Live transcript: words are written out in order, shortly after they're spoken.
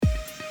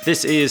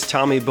This is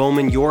Tommy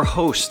Bowman, your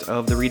host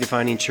of the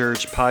Redefining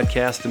Church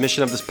podcast. The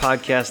mission of this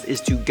podcast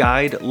is to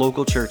guide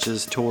local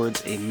churches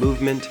towards a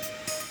movement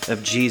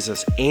of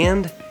Jesus.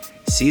 And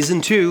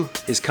season 2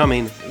 is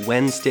coming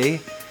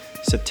Wednesday,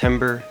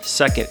 September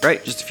 2nd,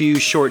 right? Just a few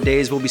short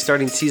days. We'll be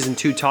starting season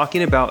 2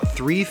 talking about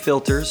 3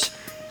 filters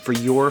for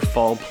your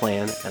fall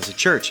plan as a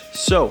church.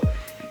 So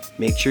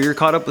make sure you're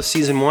caught up with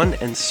season 1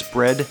 and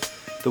spread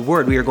the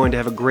word. We are going to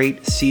have a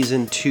great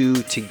season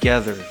 2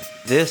 together.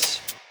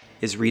 This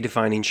is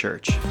Redefining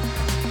Church.